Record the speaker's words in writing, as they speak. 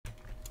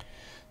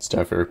It's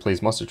time for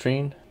Plays Monster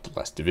Train, The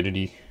Last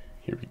Divinity.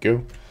 Here we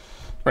go.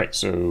 Alright,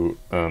 so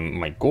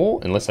my goal,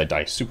 unless I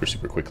die super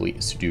quickly,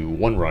 is to do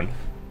one run.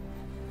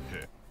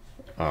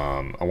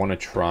 I want to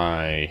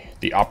try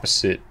the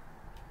opposite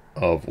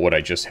of what I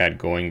just had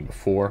going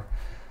before.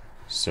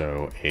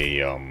 So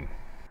a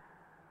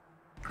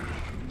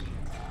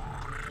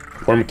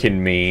Wormkin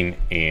main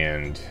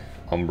and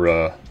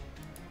Umbra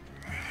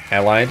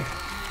allied.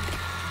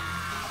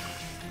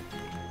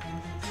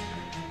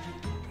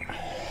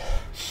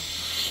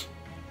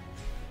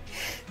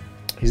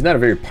 He's not a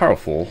very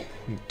powerful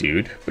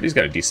dude, but he's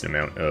got a decent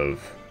amount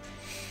of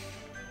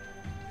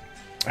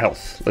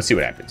health. Let's see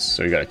what happens.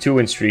 So we got a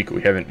 2-win streak.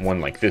 We haven't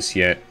won like this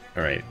yet.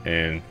 Alright,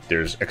 and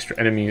there's extra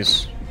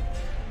enemies.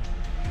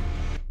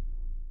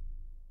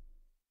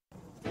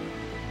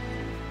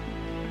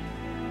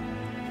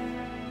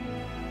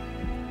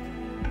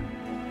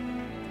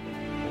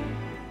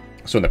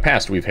 So in the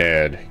past we've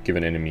had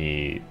given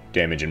enemy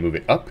damage and move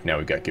it up. Now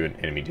we've got given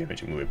enemy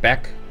damage and move it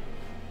back.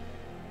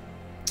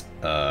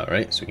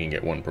 Right, so we can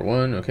get 1 per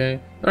 1, okay.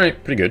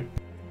 Alright, pretty good.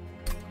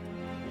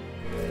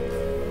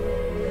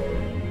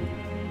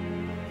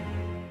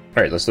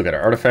 Alright, let's look at our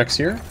artifacts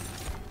here.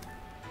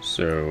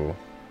 So,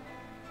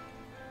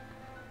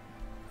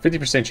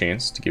 50%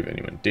 chance to give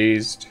anyone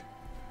dazed.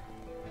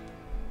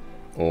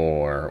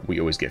 Or we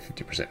always get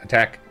 50%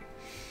 attack.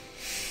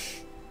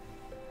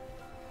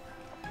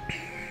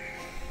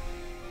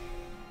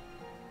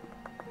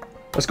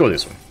 Let's go with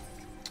this one.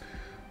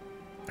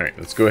 Alright,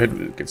 let's go ahead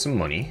and get some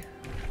money.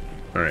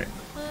 Alright.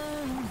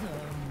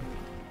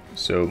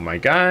 So my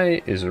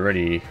guy is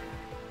already...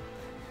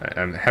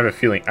 I have a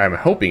feeling... I'm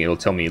hoping it'll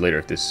tell me later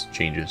if this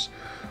changes.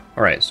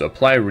 Alright, so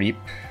apply reap.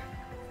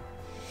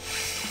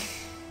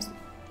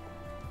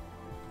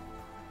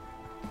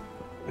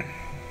 I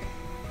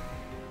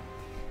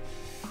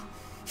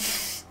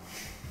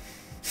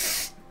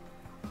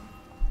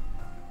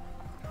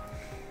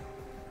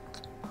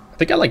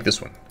think I like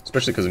this one,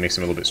 especially because it makes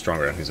him a little bit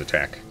stronger on his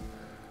attack.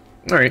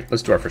 Alright,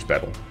 let's do our first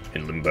battle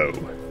in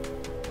Limbo.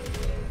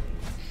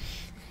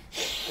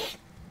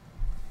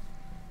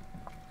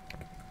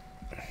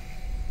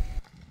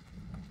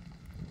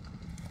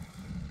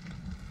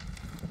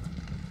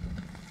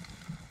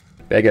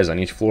 Bad guys on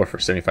each floor for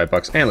 75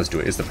 bucks. And let's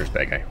do it. It's the first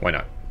bad guy. Why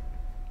not?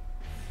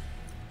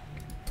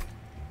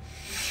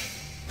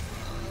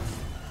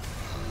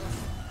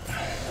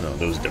 Oh,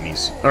 those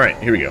dummies.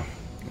 Alright, here we go.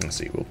 Let's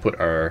see. We'll put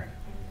our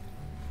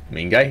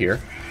main guy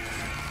here.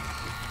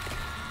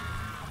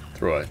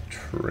 Throw a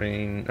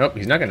train. Oh,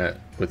 he's not going to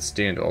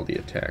withstand all the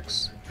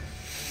attacks.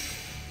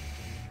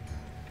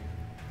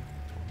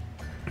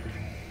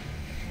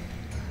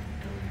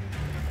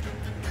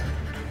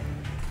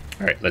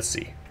 Alright, let's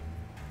see.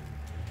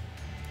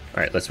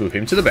 Alright, let's move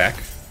him to the back.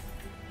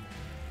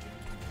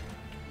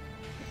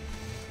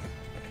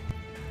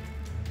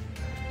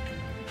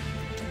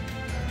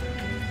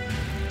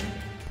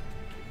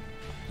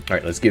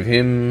 Alright, let's give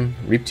him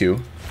Reap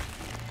 2.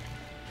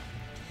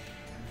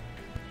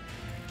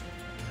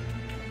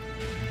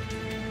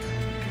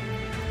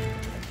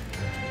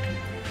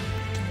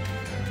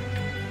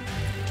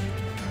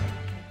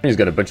 He's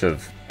got a bunch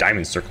of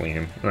diamonds circling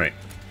him. Alright.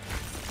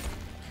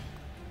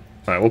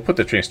 Alright, we'll put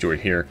the train steward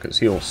here because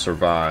he'll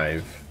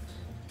survive.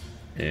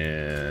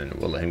 And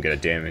we'll let him get a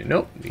damage.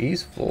 Nope,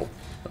 he's full.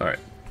 Alright.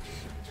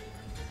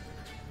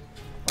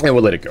 And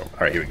we'll let it go.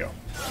 Alright, here we go.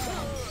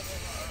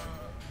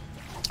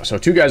 So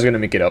 2 guys are going to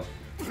make it up.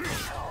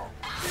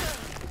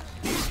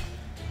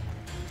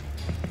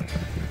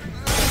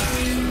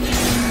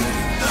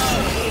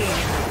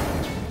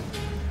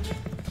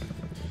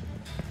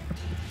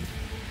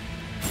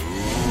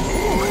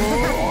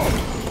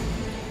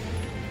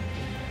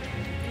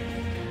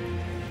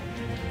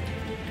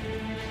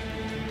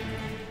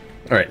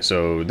 Alright,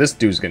 so this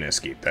dude's gonna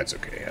escape. That's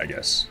okay, I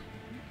guess.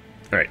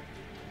 Alright.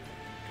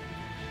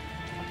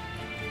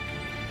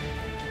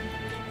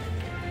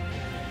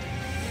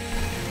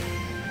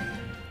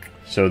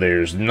 So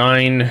there's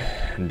 9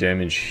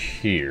 damage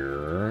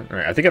here.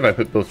 Alright, I think if I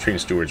put both train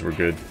stewards, we're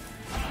good.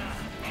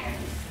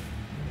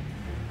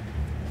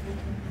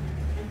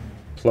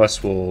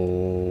 Plus,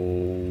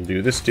 we'll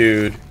do this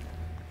dude.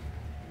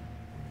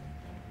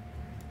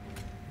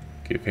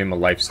 Give him a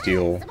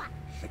lifesteal.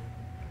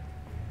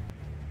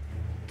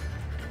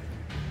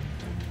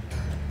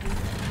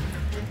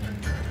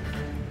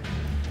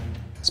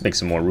 Let's make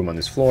some more room on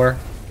this floor,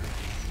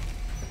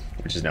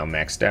 which is now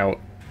maxed out,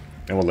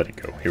 and we'll let it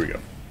go. Here we go.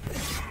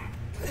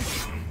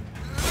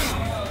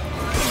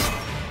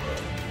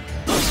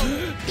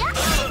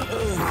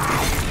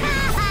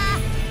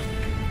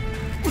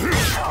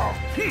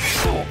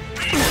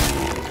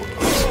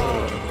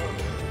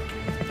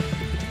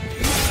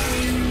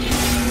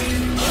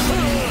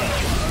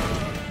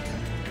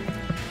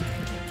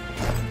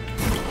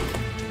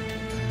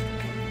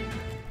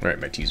 Alright,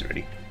 my tea's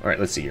ready. Alright,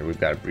 let's see here. We've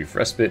got a brief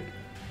respite.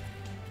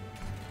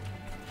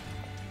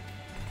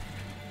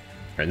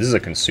 Alright, this is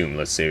a consume.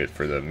 Let's save it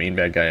for the main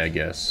bad guy, I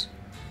guess.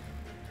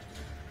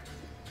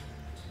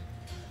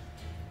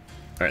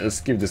 Alright,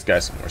 let's give this guy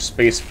some more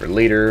space for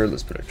later.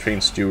 Let's put a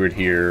train steward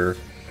here.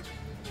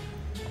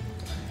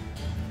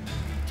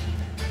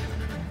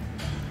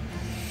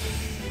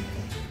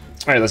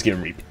 Alright, let's give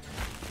him Reap.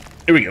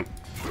 Here we go.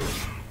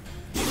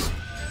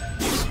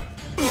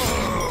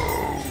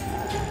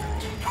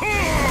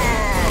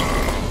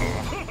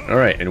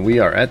 Alright, and we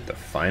are at the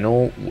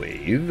final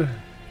wave.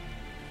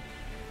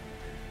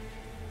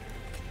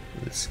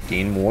 Let's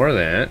gain more of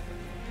that.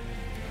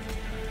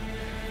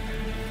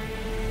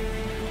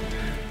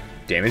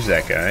 Damage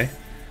that guy.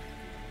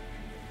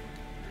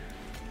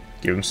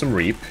 Give him some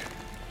Reap.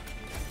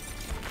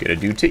 Get a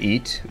dude to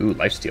eat. Ooh,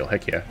 lifesteal,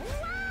 heck yeah.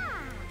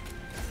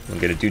 We'll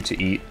get a dude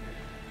to eat.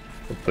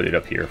 We'll put it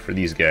up here for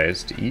these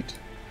guys to eat.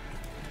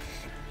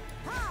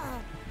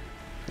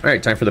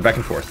 Alright, time for the back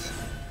and forth.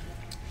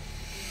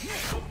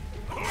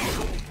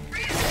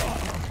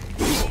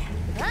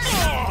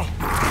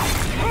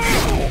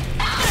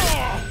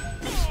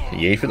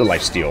 Yay for the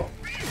lifesteal.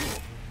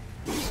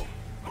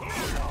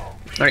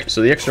 Alright,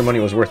 so the extra money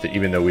was worth it,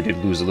 even though we did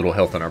lose a little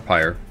health on our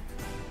pyre.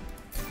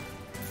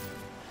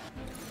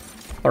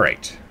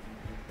 Alright.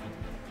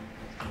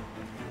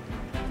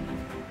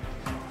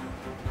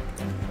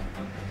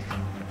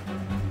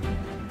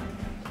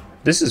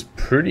 This is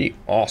pretty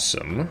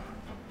awesome.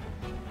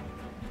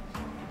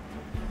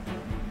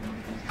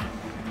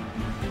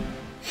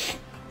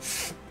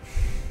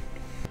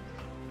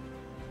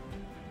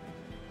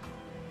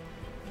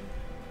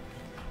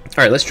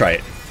 Alright, let's try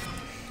it.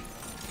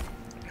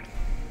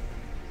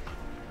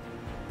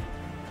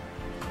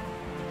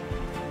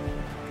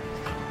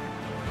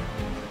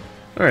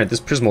 Alright,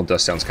 this Prismal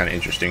Dust sounds kind of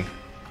interesting.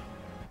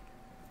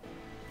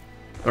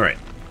 Alright.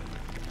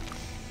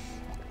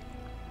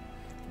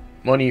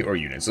 Money or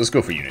units? Let's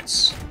go for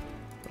units.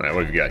 Alright,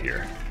 what have we got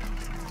here?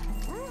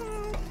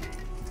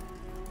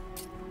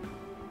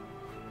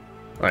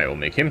 Alright, we'll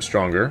make him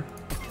stronger.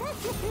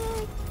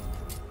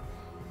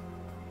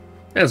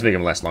 And let's make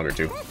him last longer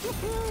too.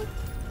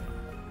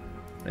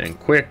 And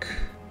quick,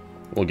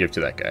 we'll give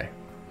to that guy.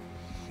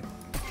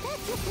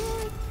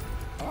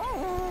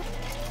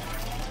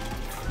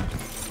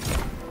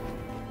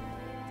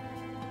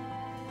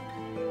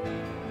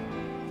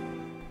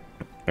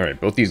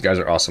 Alright, both these guys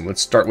are awesome.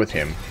 Let's start with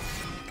him.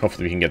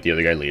 Hopefully we can get the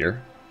other guy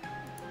later.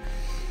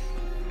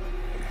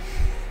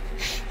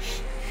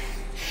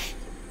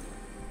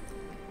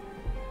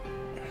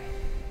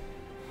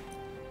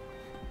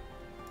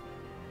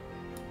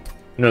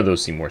 None of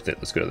those seem worth it.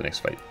 Let's go to the next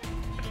fight.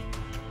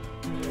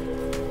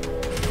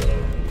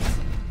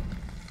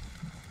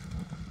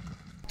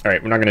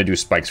 Alright, we're not going to do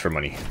spikes for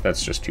money.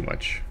 That's just too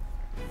much.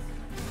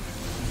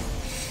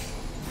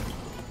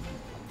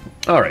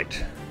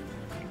 Alright.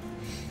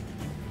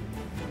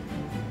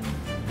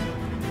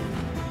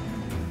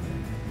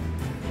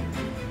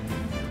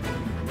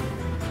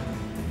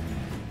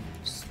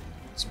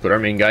 Let's put our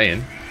main guy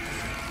in.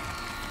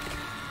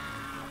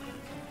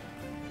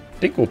 I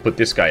think we'll put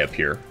this guy up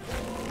here.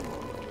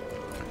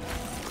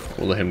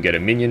 We'll let him get a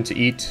minion to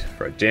eat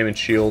for a damage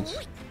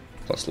shield,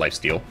 plus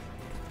lifesteal.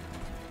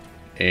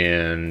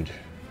 And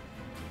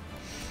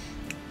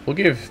we'll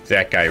give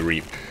that guy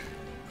Reap.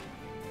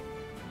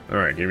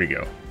 Alright, here we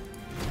go.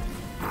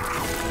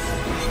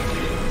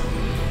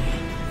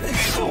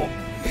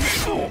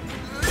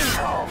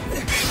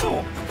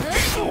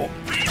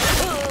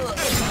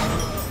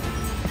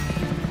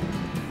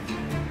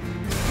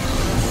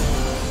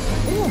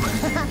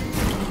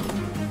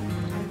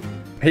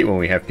 I hate when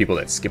we have people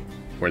that skip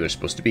where they're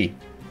supposed to be.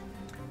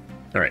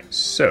 Alright,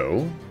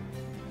 so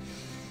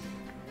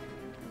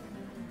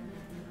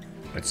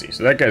let's see.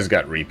 So that guy's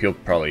got Reap. He'll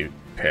probably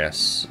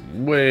pass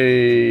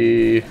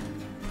way.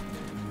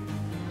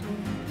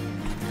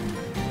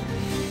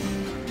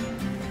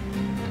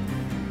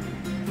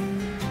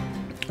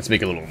 Let's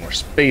make a little more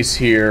space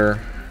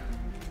here.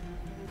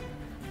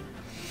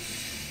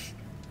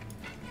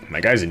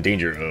 My guy's in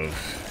danger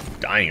of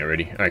dying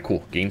already. Alright,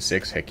 cool. Gain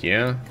 6. Heck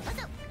yeah.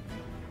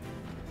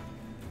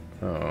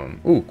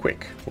 Ooh,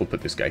 quick. We'll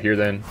put this guy here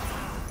then.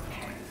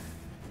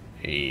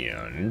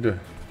 And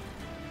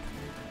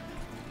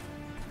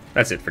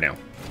that's it for now.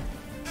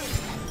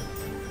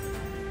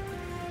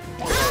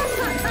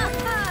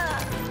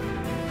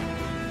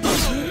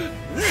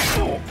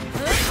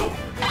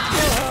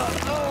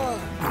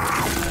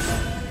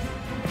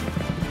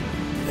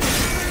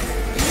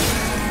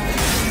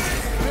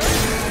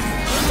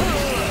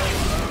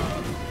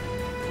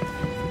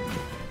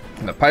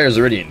 The pyre's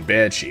already in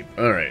bad shape.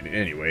 Alright,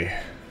 anyway.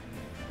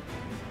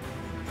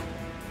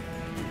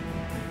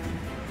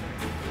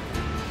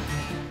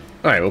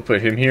 Alright, we'll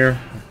put him here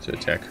to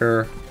attack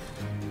her.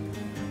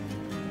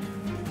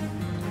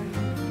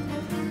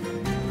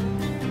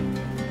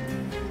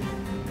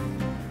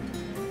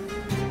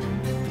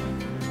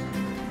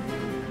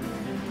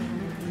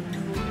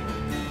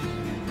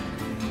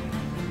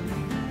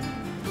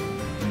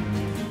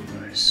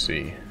 I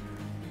see.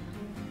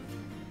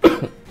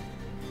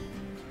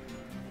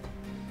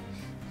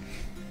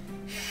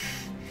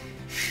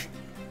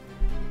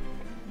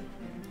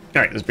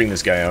 Alright, let's bring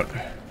this guy out.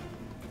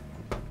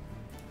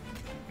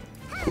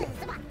 Cool.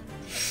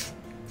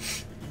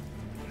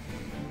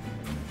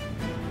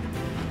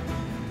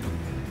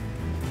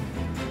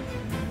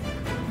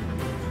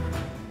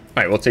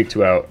 Alright, we'll take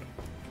 2 out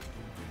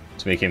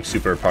to make him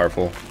super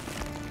powerful.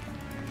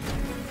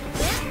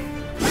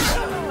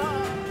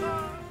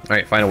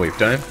 Alright, final wave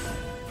time.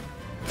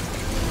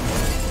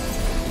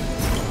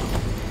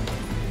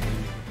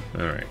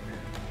 Alright.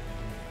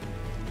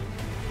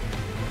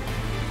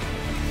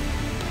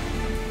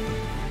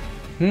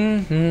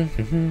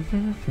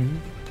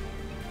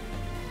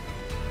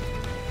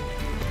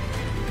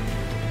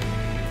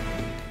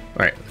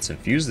 Alright, let's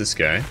infuse this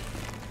guy.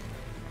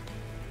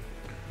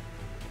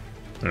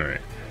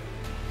 Alright.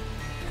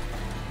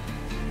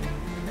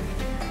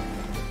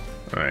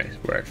 Alright,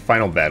 we're at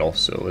final battle,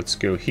 so let's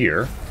go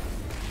here.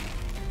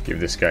 Give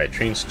this guy a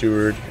train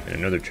steward and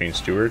another train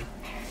steward.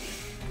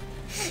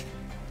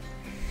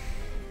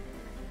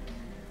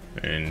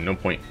 And no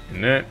point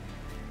in that.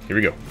 Here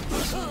we go.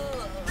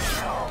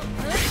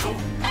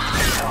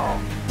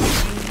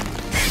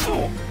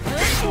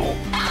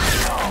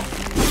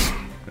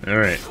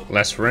 Alright,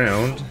 last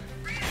round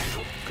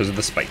because of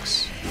the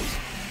spikes.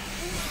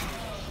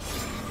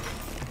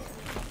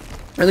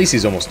 At least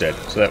he's almost dead.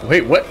 So that,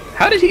 wait, what?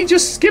 How did he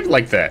just skip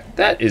like that?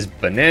 That is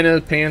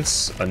banana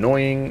pants,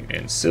 annoying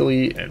and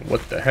silly, and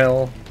what the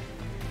hell?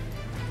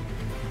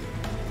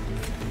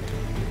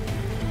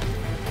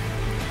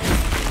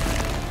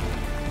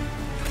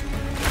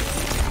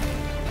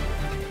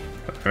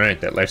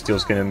 Alright, that lifesteal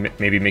is going to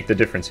maybe make the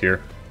difference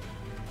here.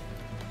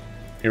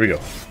 Here we go.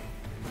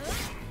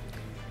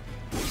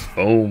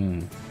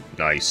 Boom.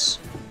 Nice.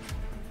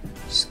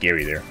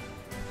 Scary there.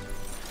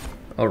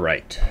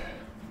 Alright.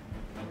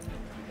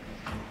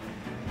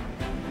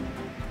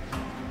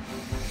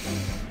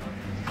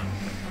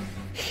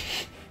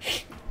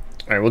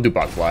 Alright, we'll do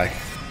Botfly.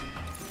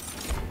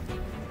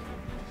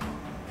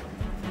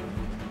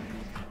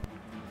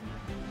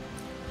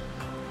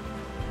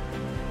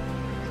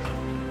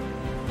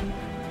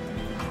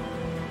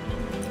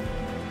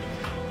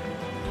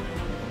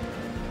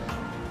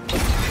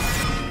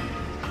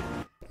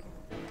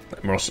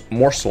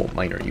 Morsel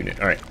Miner unit.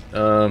 Alright,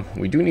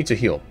 we do need to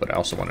heal, but I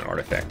also want an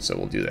artifact, so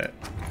we'll do that.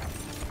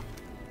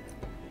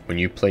 When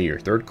you play your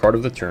 3rd card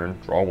of the turn,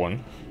 draw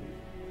 1.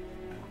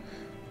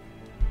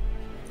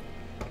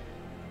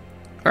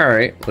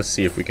 Alright, let's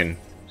see if we can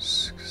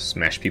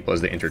smash people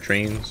as they enter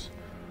trains.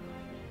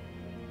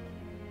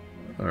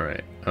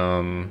 Alright,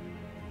 I'm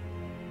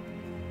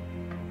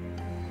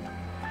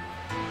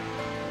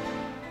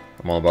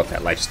all about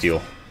that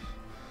lifesteal.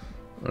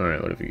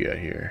 Alright, what have we got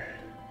here?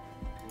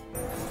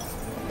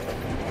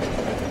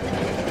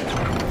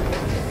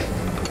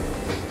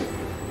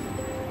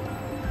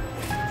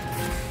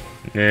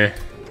 Nah,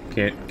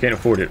 can't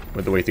afford it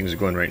with the way things are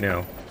going right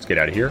now. Let's get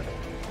out of here.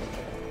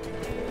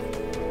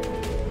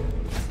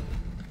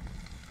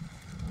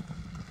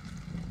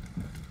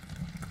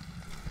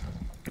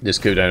 This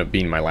could end up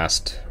being my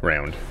last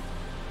round.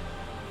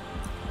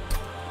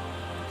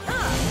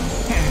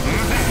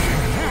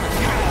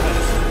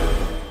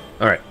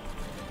 Alright.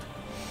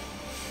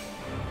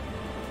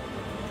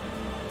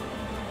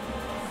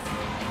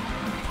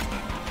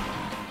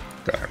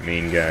 Got our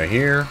main guy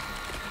here.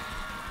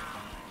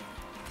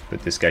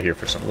 Put this guy here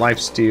for some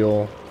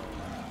lifesteal.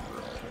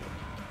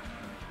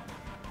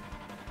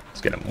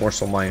 Let's get a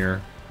Morsel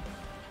Miner.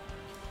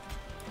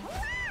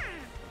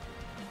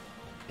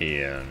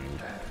 And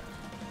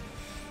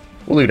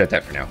we'll leave it at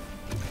that for now.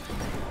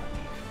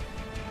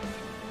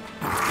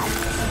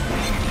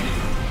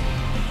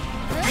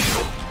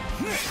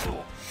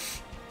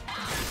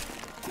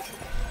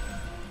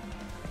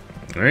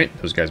 Alright,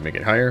 those guys make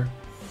it higher.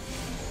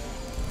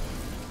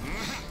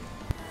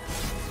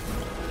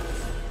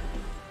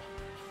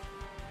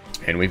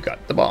 And we've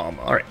got the bomb.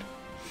 Alright.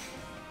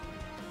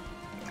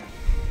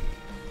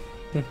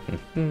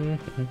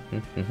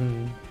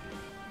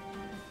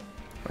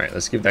 Alright,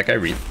 let's give that guy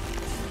Reap.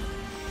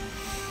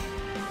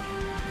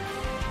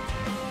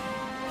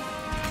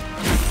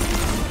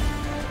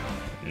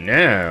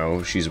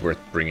 Now she's worth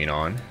bringing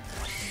on.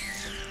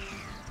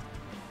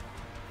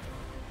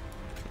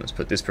 Let's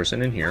put this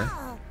person in here.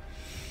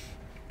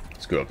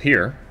 Let's go up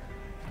here.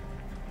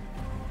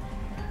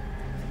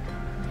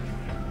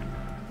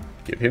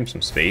 Give him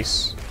some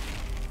space.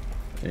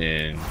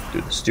 And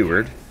do the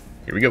steward.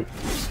 Here we go.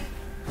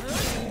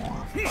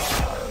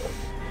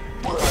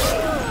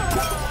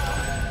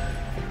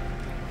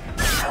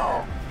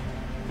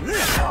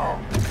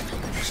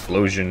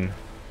 Explosion.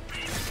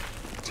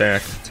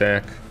 Attack,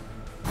 attack.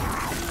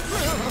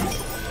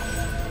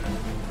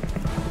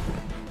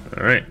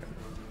 Alright.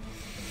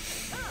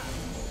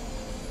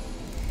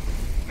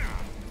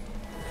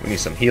 We need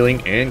some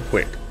healing and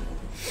quick.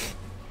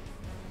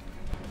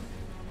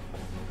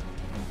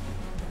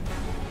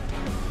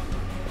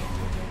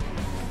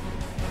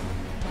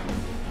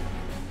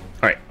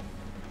 Alright.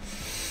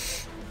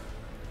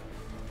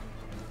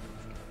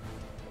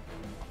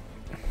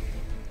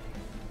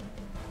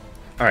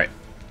 Alright.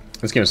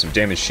 Let's give him some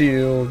damage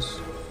shields.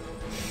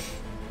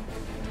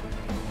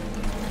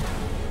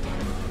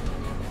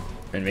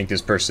 And make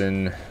this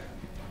person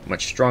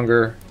much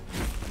stronger.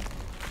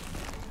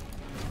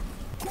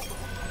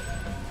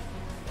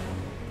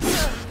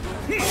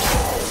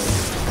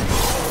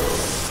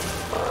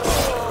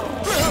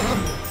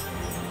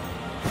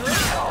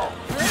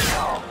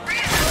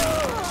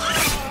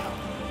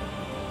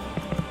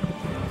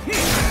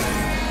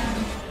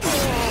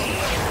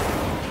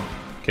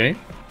 Okay.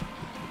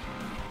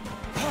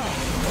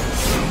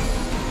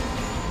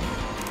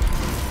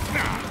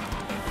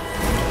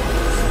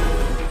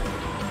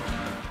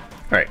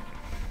 Alright.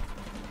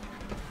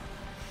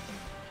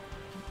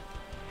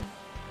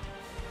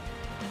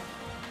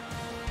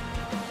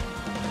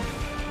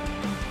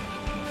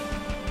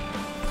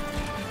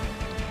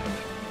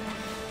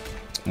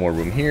 More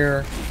room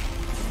here.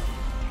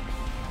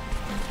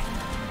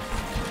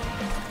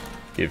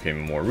 Give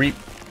him more reap.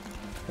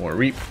 More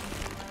reap.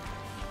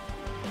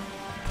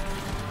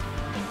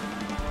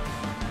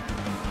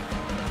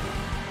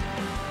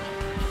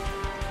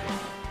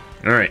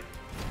 Alright.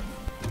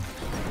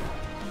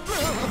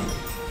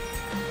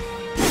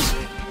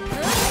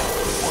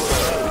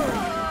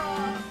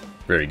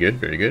 Very good,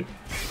 very good.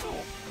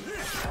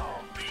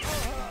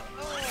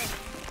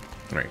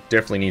 Alright,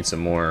 definitely need some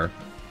more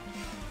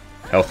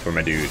health for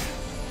my dude.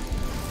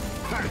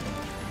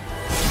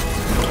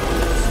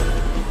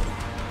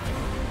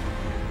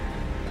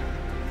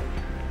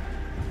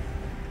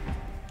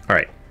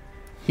 Alright.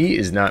 He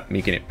is not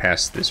making it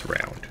past this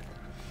round.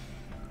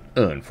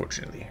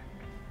 Unfortunately.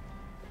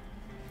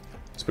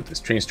 Let's put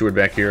this train steward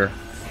back here.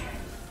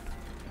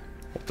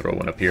 We'll throw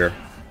one up here.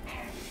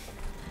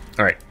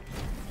 Alright.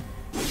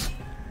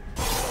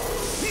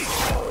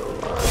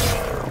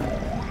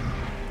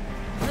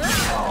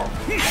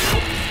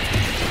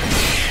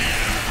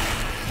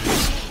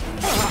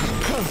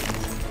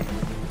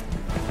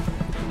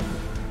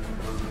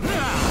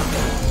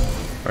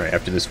 Alright,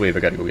 after this wave I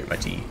gotta go get my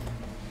tea.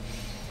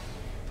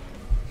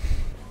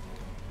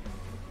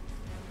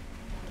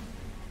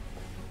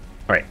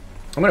 Alright,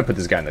 I'm gonna put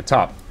this guy on the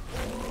top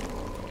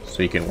so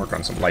he can work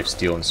on some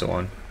lifesteal and so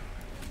on.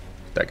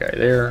 Put that guy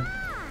there.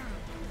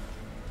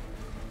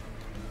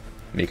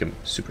 Make him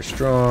super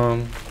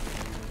strong.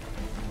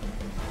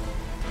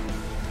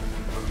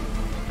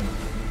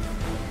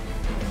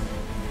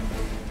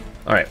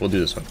 Alright, we'll do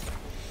this one.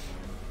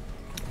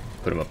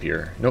 Put him up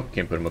here. Nope,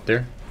 can't put him up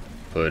there.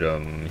 Put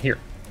him here.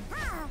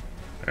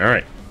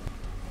 Alright.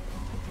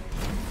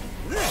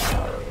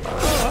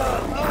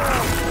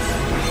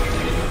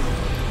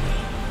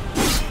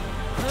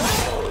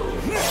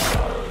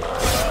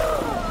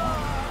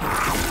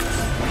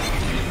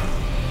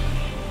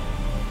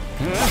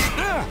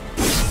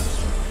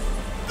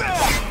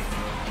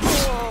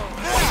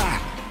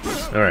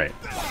 Alright.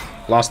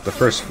 Lost the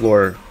first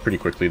floor pretty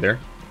quickly there.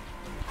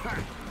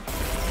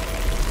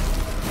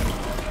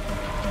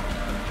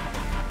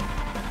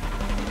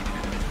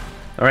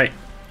 Alright.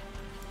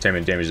 Time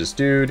and damage this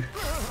dude.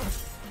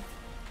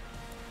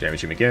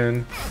 Damage him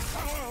again.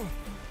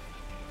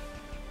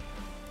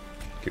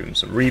 Give him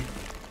some reap.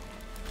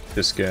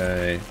 This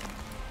guy.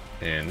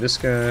 And this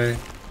guy.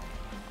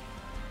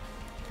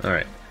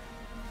 Alright.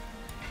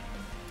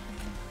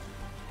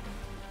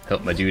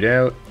 Help my dude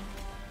out.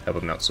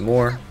 Help him out some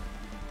more.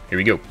 Here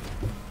we go.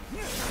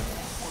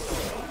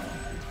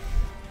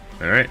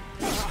 Alright.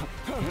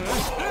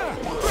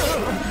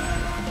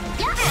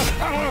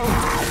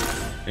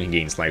 And he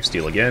gains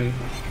lifesteal again.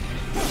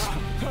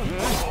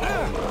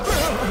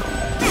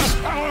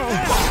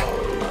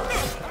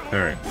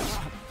 Alright.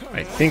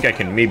 I think I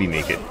can maybe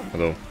make it,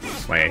 although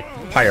my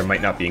pyre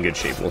might not be in good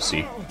shape. We'll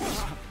see.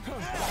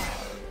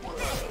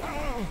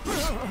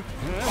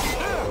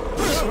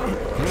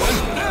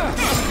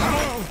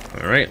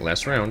 Alright,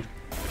 last round.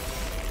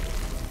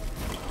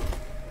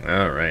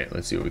 Alright,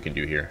 let's see what we can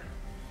do here.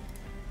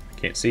 I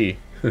can't see.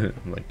 I'm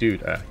like,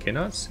 dude, I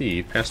cannot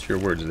see past your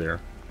words there.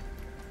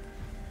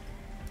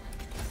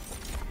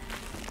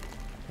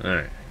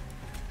 Alright.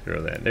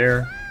 Throw that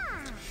there.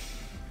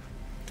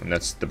 And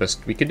that's the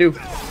best we can do.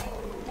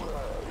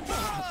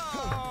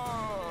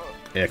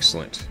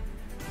 Excellent.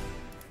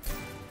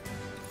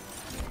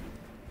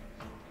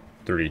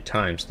 30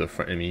 times the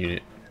front enemy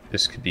unit.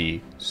 This could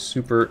be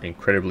super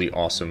incredibly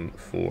awesome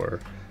for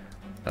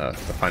the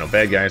final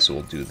bad guy, so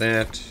we'll do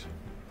that.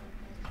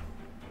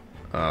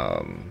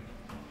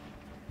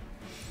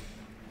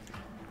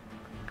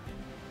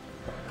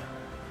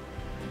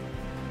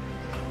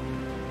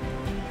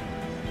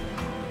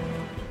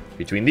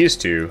 Between these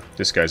two,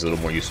 this guy's a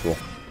little more useful.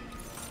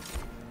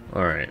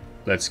 Alright,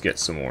 let's get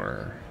some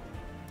more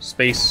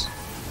space.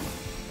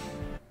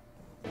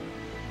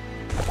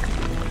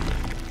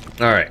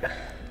 Alright.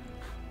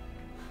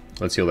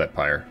 Let's heal that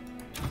pyre.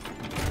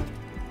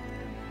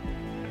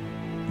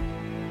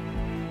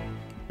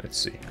 Let's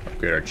see.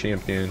 Upgrade our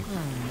champion.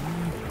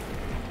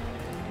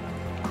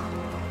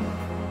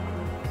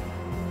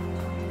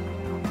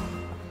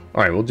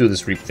 Alright, we'll do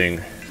this reap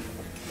thing.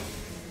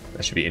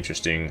 That should be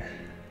interesting.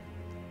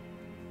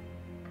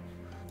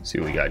 See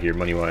what we got here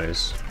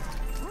money-wise.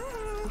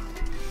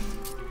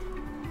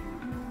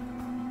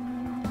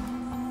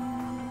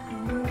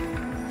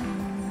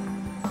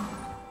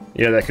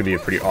 Yeah, that could be a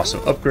pretty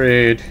awesome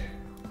upgrade.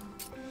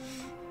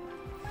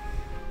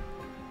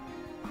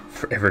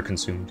 Forever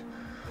consumed.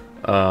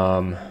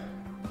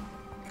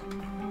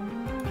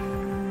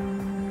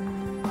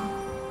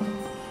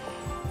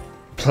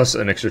 Plus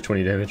an extra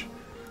 20 damage,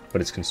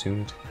 but it's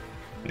consumed.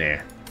 Nah.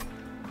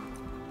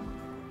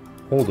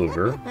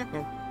 Holdover.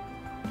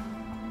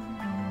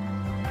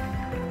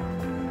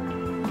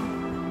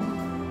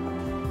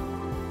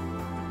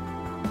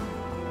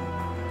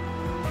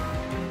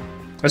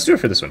 Let's do it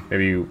for this one.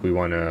 Maybe we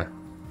want to...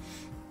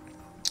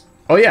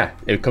 Oh yeah,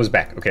 it comes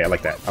back. Okay, I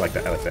like that. I like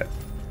that. I like that.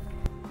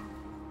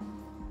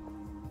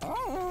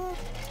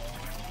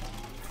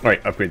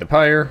 Alright, upgrade the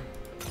pyre.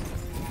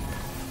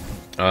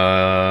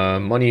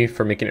 Money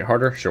for making it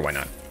harder? Sure, why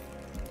not?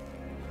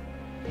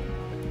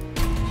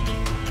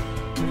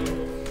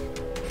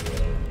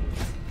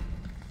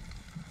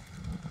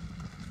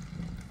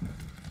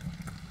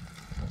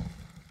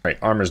 Alright,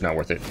 armor's not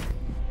worth it.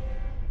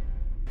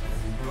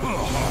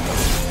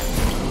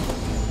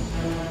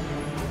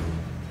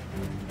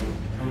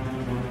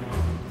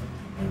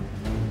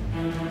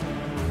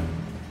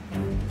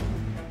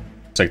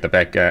 It's like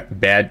the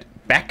bad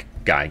back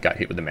guy got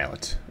hit with the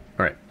mallet.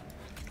 Alright,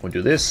 we'll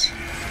do this.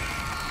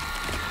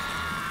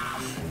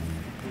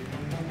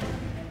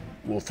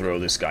 We'll throw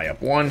this guy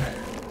up one.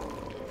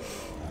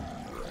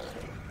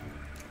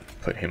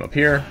 Put him up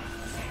here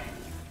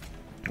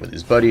with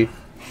his buddy.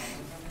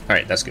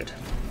 Alright, that's good.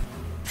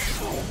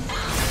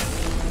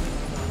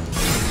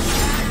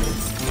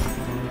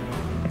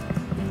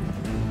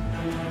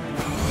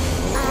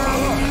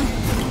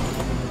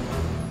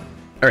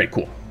 Alright,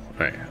 cool.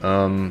 Alright,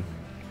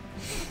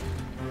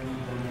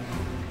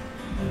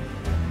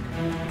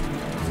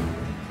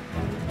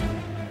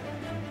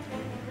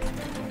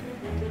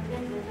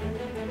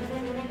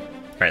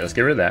 Alright, let's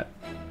get rid of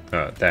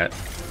that.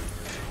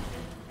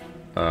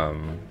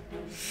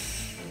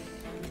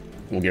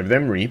 We'll give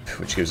them Reap,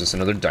 which gives us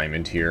another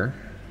diamond here.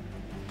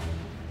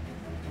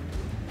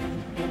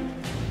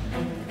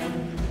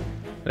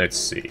 Let's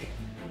see.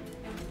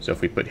 So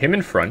if we put him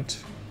in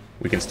front,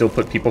 we can still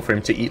put people for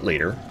him to eat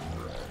later.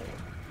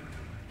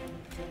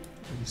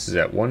 This is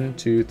at 1,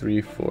 2,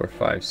 3, 4,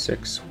 5,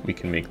 6. We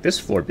can make this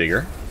floor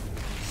bigger.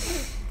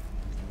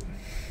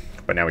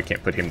 But now we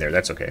can't put him there.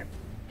 That's okay.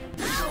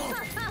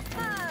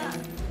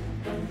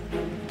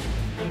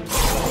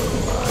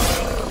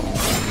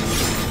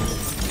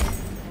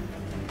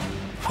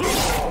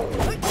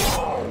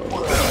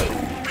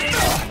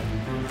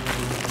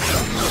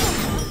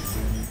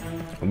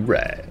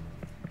 Right.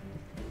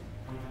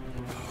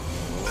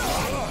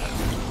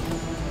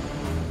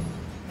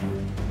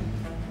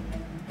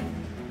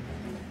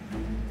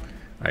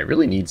 I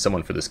really need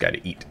someone for this guy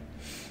to eat.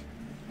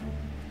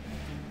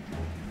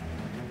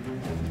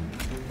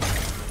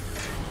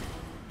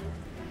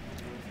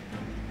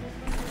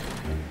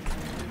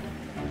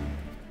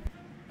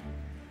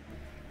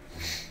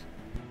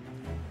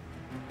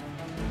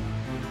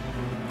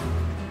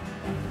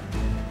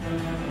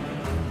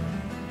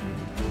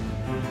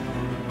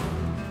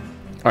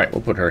 Alright,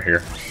 we'll put her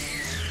here.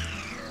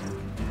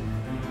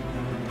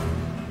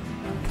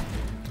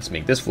 Let's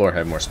make this floor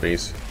have more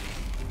space.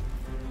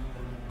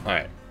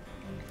 Alright.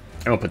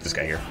 And we'll put this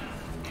guy here.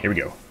 Here we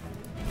go.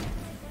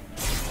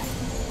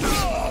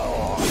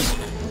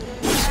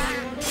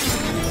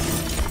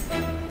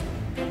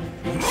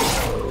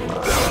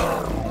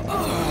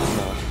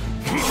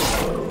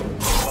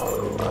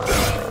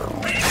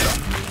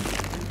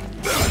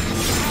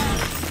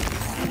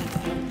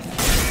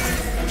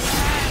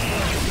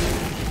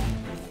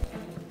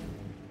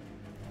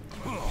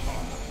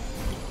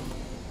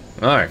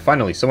 Alright,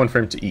 finally, someone for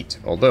him to eat.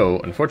 Although,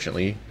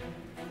 unfortunately,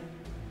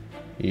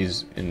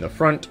 he's in the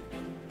front,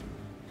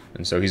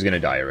 and so he's gonna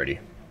die already.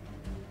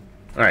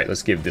 Alright,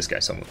 let's give this guy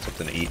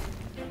something to eat.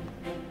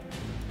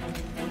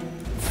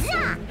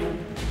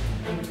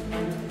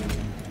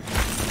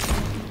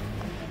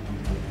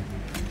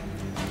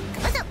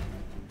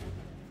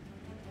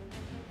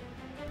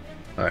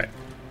 Alright.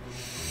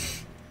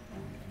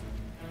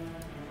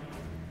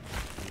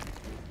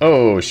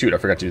 Oh, shoot, I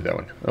forgot to do that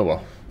one. Oh,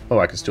 well. Oh,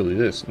 I can still do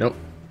this. Nope.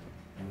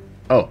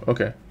 Oh,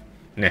 okay.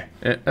 Nah.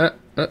 Nah.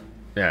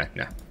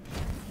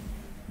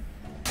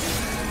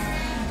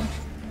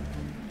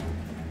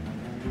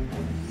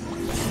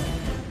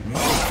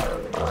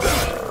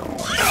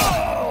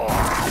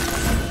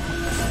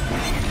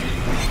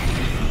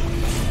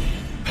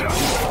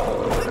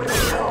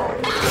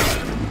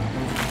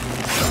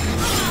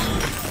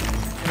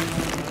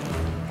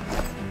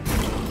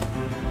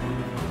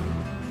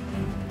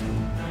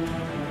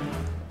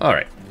 All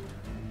right.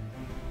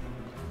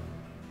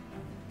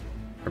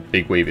 Our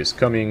big wave is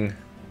coming.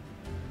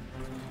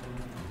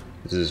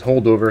 This is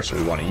holdover, so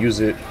we want to use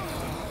it.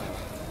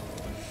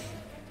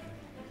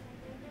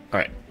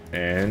 Alright,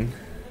 and...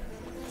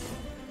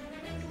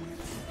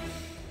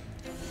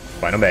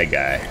 final bad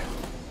guy.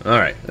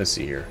 Alright, let's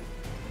see here.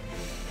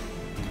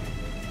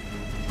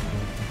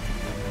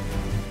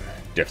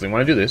 Definitely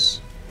want to do this.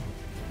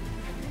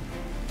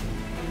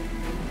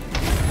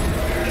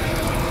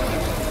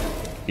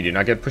 He did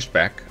not get pushed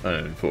back,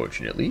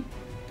 unfortunately.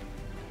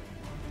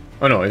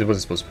 Oh no, it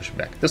wasn't supposed to push him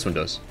back. This one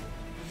does.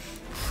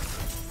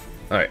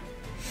 Alright.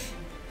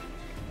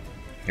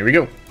 Here we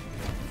go.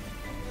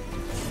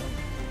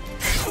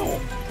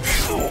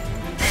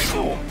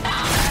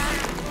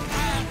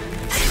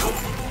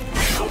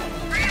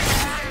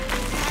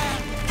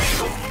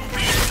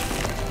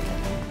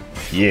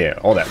 Yeah,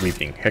 all that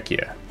reaping. Heck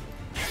yeah.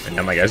 And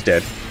now my guy's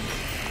dead.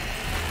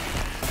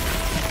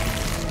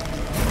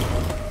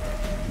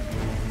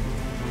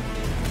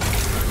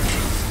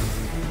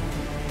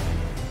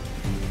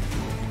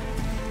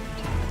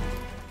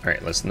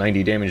 Alright, let's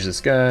 90 damage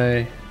this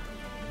guy.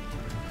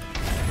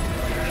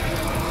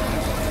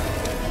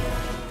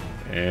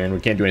 And we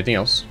can't do anything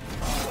else.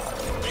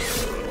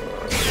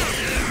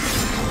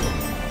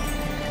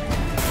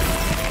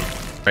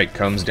 Alright,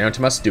 comes down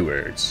to my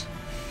stewards.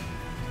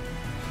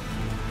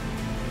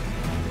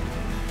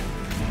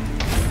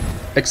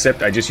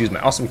 Except I just used my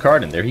awesome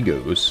card and there he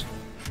goes.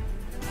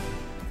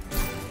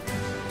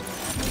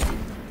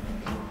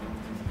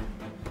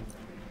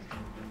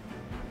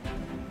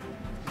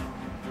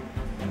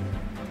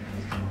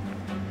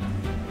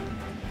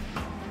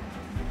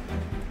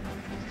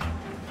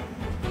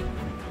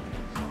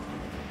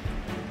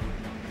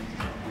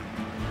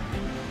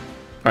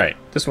 Alright,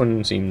 this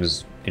one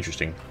seems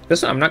interesting.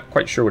 This one, I'm not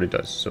quite sure what it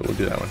does, so we'll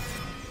do that one.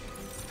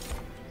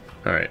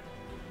 Alright.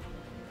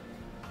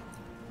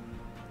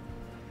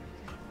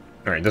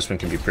 Alright, this one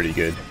can be pretty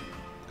good,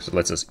 because it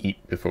lets us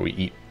eat before we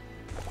eat.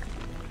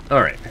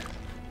 Alright.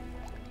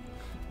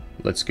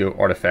 Let's go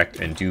artifact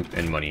and dupe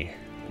and money.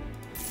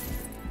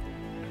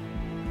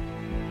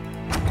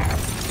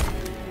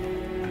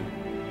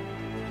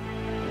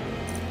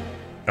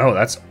 Oh,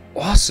 that's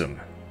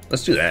awesome!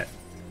 Let's do that.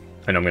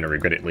 I know I'm going to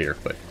regret it later,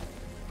 but...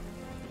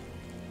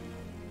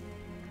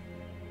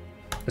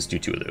 let's do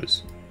 2 of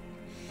those.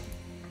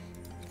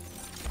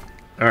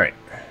 Alright,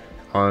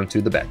 on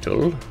to the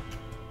battle.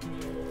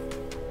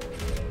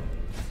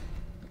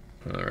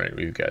 Alright,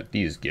 we've got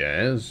these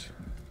guys.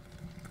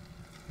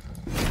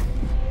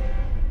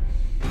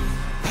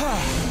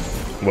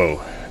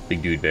 Whoa,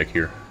 big dude back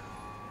here.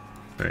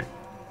 Alright,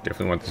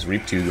 definitely want this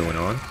Reap 2 going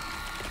on.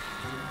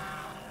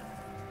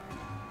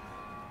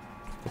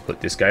 We'll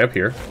put this guy up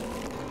here,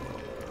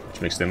 which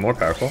makes them more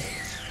powerful.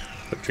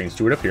 Put Train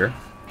Steward up here.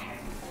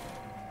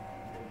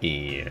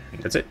 And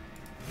that's it.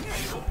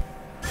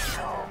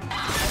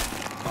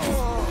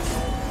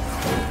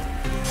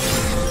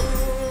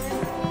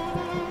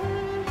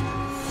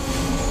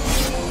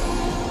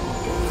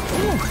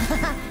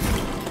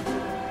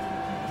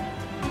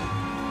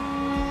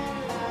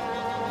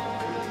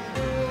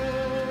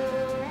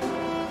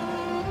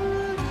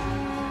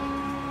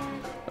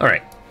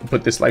 Alright, we'll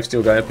put this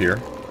lifesteal guy up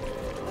here.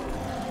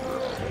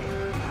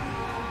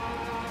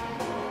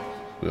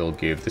 We'll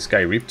give this guy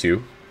Reap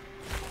 2.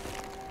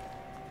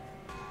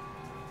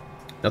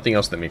 Nothing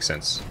else that makes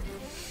sense.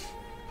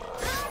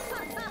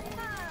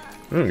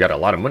 We got a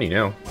lot of money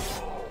now.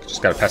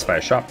 Just gotta pass by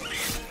a shop.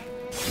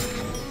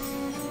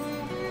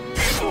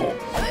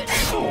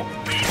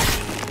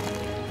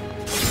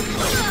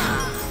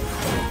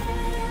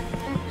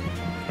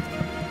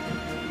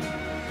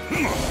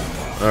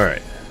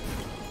 Alright.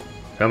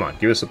 Come on,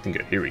 give us something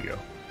good. Here we go.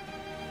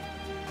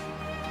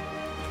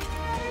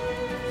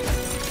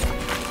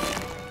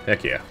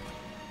 Heck yeah.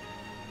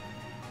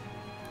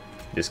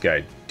 This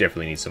guy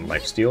definitely needs some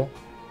lifesteal.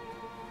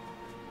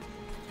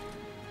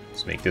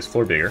 Let's make this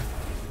floor bigger.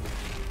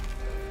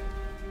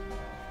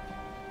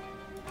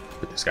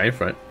 Put this guy in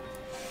front.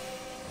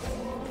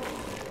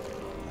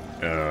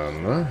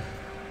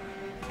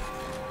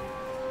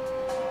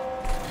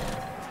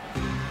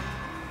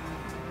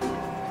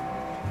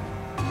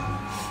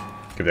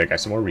 Give that guy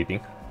some more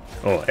reaping.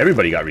 Oh,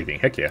 everybody got reaping.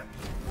 Heck yeah.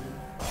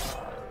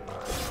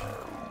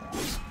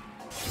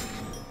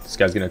 This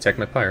guy's gonna attack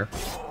my pyre.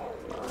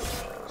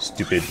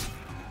 Stupid,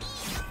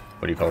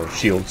 what do you call it,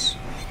 shields.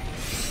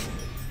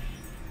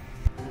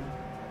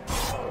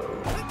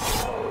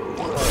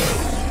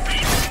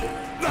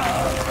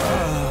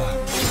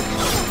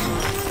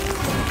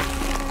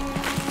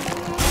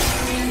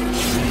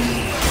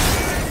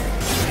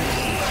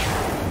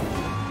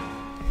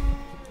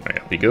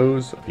 Alright, up he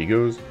goes, up he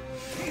goes.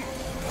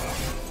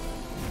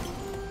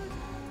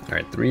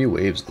 Alright, 3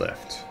 waves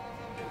left.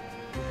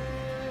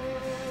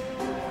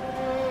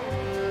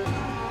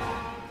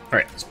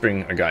 Alright, let's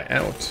bring a guy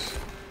out.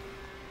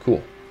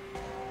 Cool.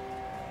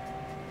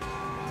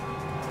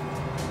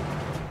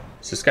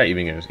 Is this guy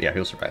even gonna... yeah,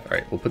 he'll survive.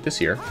 Alright, we'll put this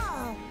here.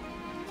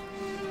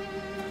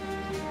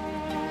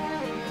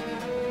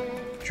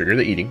 Trigger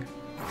the eating.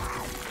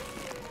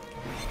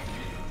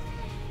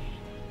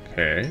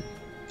 Okay.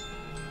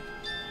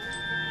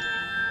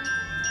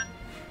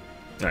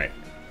 Alright.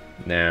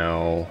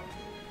 Now...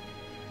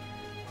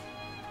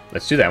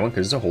 let's do that one,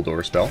 because it's a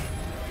holdover spell.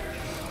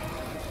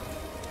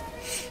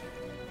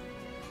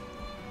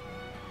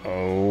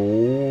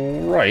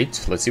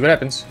 Alright, let's see what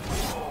happens.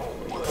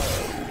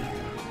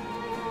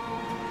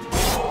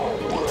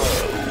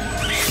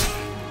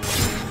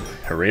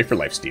 Hooray for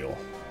lifesteal.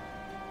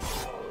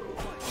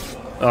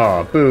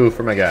 Oh, boo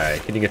for my guy.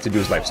 He didn't get to do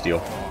his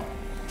lifesteal.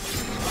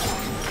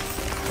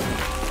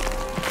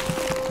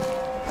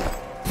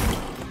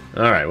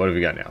 Alright, what have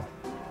we got now?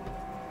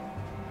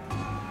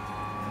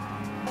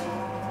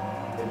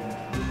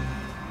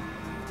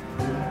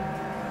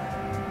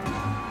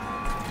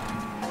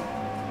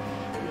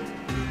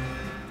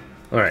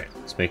 Alright,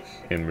 let's make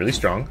him really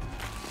strong.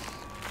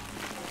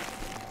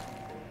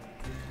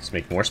 Let's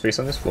make more space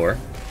on this floor.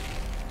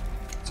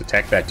 Let's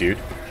attack that dude.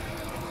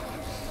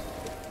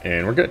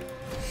 And we're good.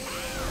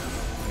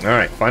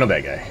 Alright, final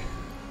bad guy.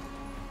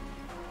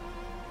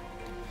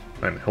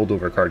 Alright, my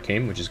holdover card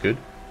came, which is good.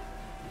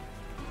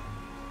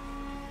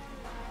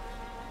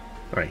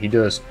 Alright, he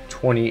does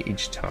 20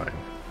 each time.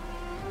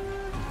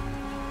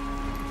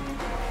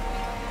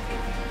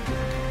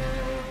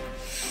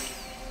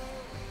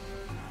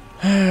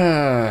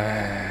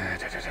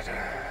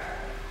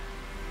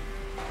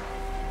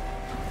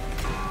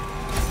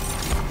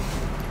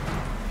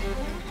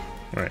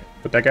 Alright,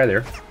 put that guy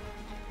there.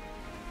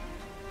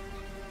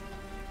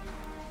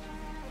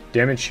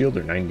 Damage shield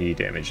or 90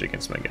 damage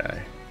against my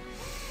guy.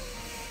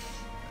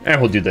 And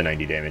we'll do the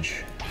 90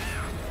 damage.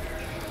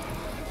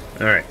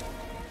 Alright.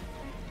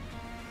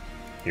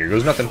 Here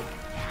goes nothing.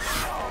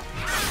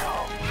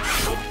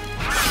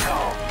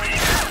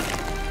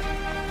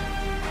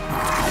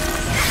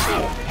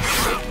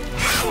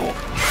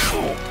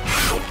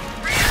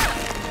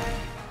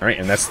 Alright,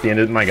 and that's the end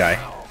of my guy.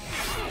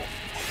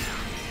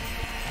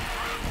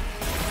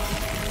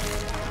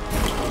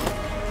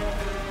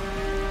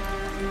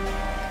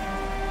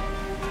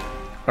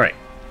 Alright.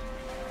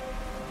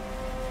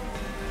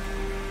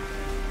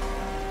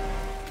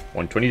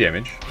 120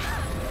 damage.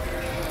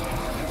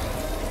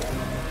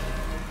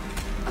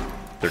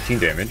 13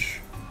 damage.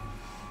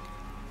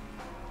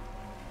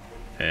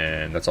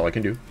 And that's all I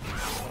can do.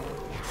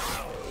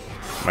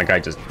 My guy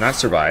does not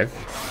survive.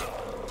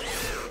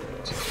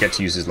 Get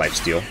to use his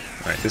lifesteal.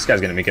 Alright, this guy's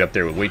gonna make it up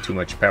there with way too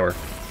much power.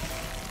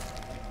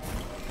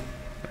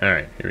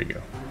 Alright, here we go.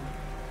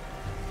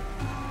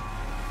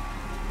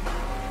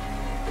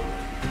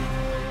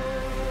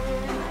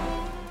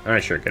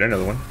 Alright, sure, get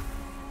another one.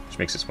 Which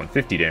makes this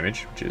 150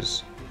 damage, which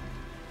is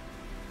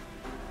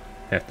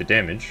half the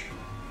damage.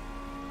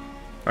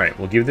 Alright,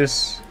 we'll give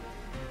this...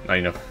 Not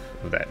enough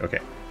of that, okay.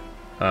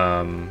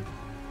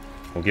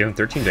 We'll give him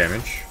 13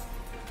 damage.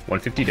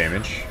 150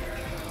 damage.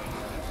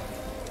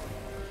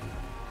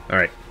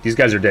 Alright, these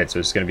guys are dead, so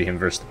it's going to be him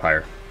versus the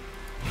Pyre.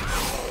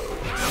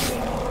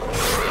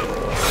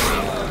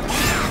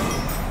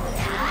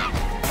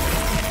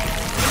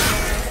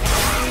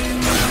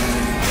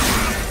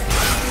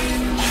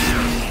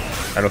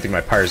 I don't think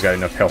my Pyre's got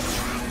enough health.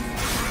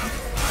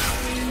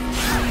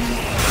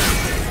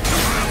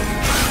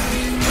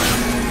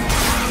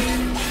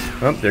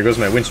 Well, there goes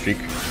my win streak.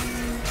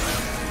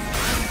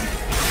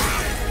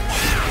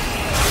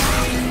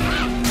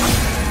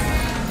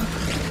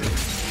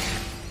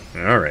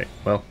 Alright,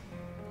 well,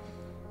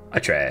 I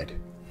tried.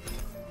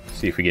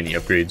 See if we get any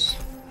upgrades.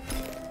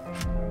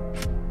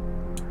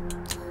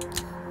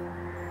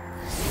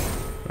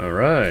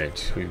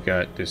 Alright, we've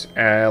got this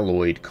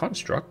alloyed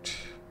construct.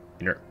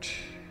 Inert.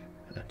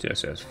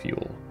 Just as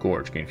fuel.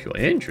 Gorge, gain fuel.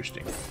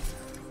 Interesting.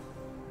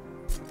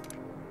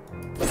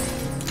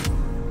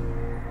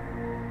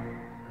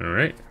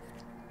 Alright.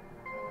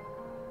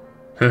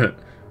 So,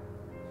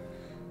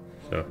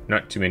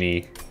 not too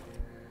many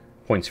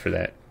points for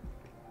that.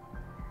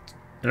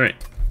 Alright.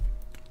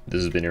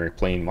 This has been Eric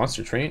playing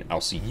Monster Train.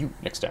 I'll see you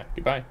next time.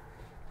 Goodbye.